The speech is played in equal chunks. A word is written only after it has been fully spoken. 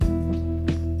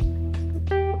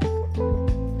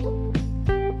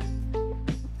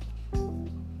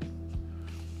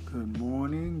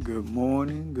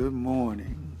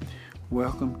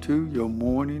welcome to your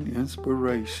morning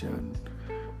inspiration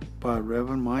by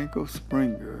Reverend Michael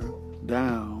Springer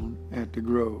down at the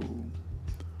Grove.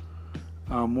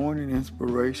 Our morning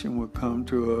inspiration will come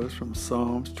to us from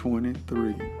Psalms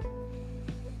 23.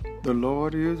 The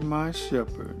Lord is my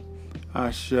shepherd,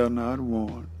 I shall not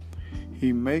want.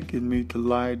 He maketh me to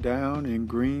lie down in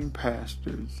green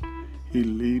pastures. He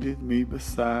leadeth me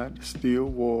beside the still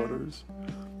waters.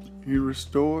 He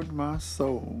restored my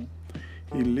soul.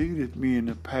 He leadeth me in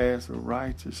the paths of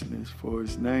righteousness for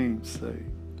his name's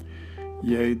sake.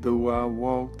 Yea, though I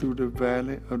walk through the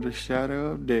valley of the shadow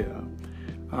of death,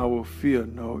 I will fear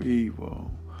no evil.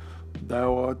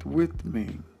 Thou art with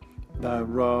me. Thy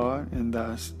rod and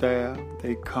thy staff,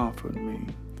 they comfort me.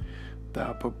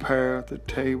 Thou preparest the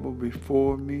table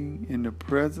before me in the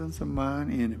presence of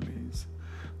mine enemies.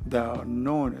 Thou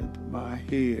anointest my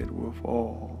head with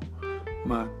oil.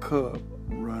 My cup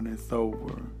runneth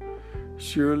over.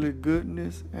 Surely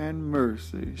goodness and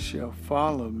mercy shall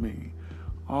follow me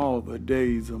all the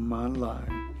days of my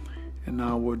life, and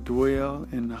I will dwell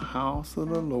in the house of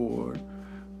the Lord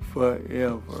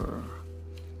forever.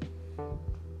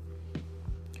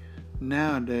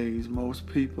 Nowadays, most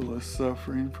people are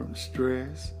suffering from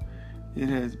stress. It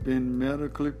has been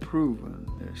medically proven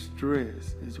that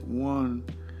stress is one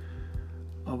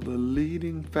of the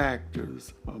leading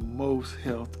factors of most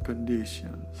health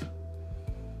conditions.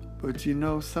 But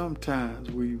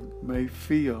sometimes we may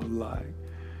feel like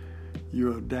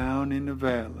you're down in the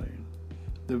valley.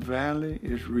 The valley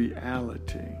is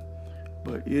reality,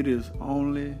 but it is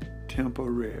only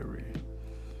temporary.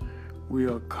 We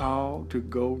are called to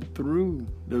go through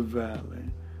the valley,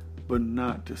 but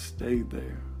not to stay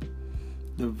there.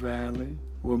 The valley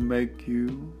will make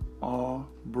you or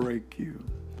break you.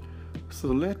 So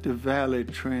let the valley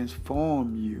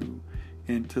transform you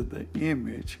into the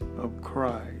image of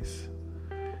Christ.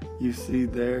 You see,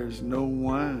 there is no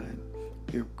wine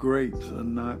if grapes are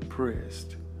not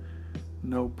pressed,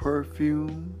 no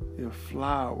perfume if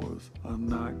flowers are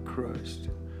not crushed.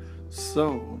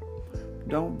 So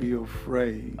don't be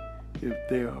afraid if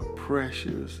there are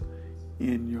pressures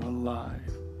in your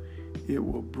life. It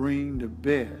will bring the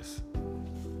best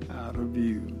out of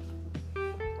you.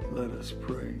 Let us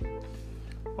pray.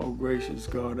 Oh, gracious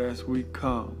God, as we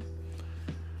come,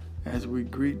 as we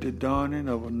greet the dawning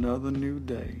of another new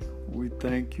day, we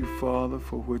thank you, Father,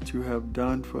 for what you have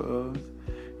done for us.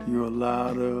 You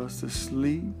allowed us to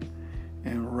sleep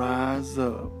and rise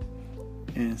up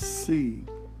and see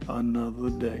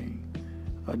another day,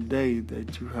 a day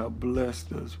that you have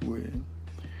blessed us with.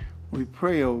 We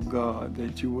pray, oh God,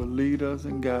 that you will lead us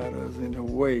and guide us in the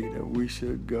way that we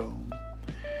should go.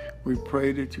 We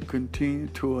pray that you continue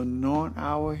to anoint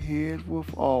our heads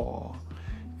with oil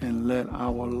and let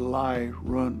our life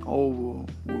run over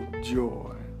with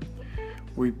joy.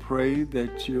 We pray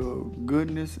that your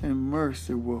goodness and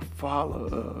mercy will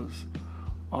follow us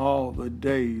all the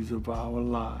days of our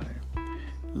life.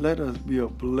 Let us be a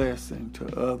blessing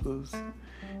to others.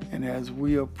 And as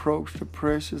we approach the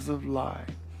pressures of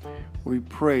life, we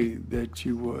pray that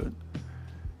you would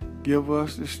give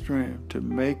us the strength to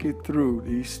make it through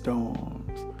these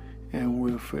storms, and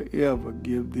we'll forever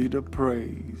give thee the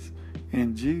praise.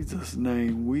 In Jesus'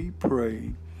 name we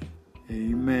pray.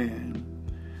 Amen.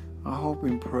 I hope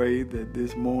and pray that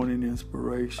this morning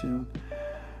inspiration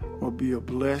will be a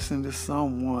blessing to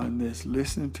someone that's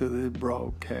listening to this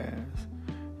broadcast.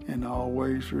 And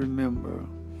always remember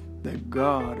that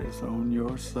God is on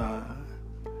your side.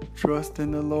 Trust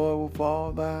in the Lord with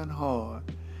all thine heart,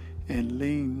 and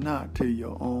lean not to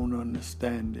your own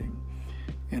understanding.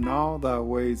 In all thy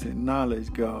ways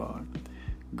acknowledge God.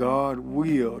 God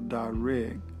will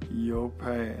direct your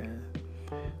path.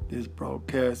 This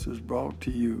broadcast is brought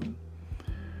to you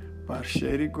by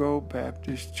Shady Grove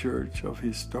Baptist Church of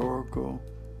Historical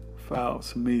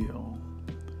Fouts Mill.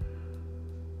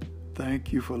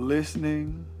 Thank you for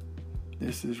listening.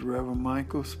 This is Reverend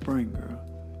Michael Springer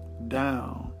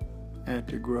down at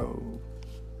the Grove.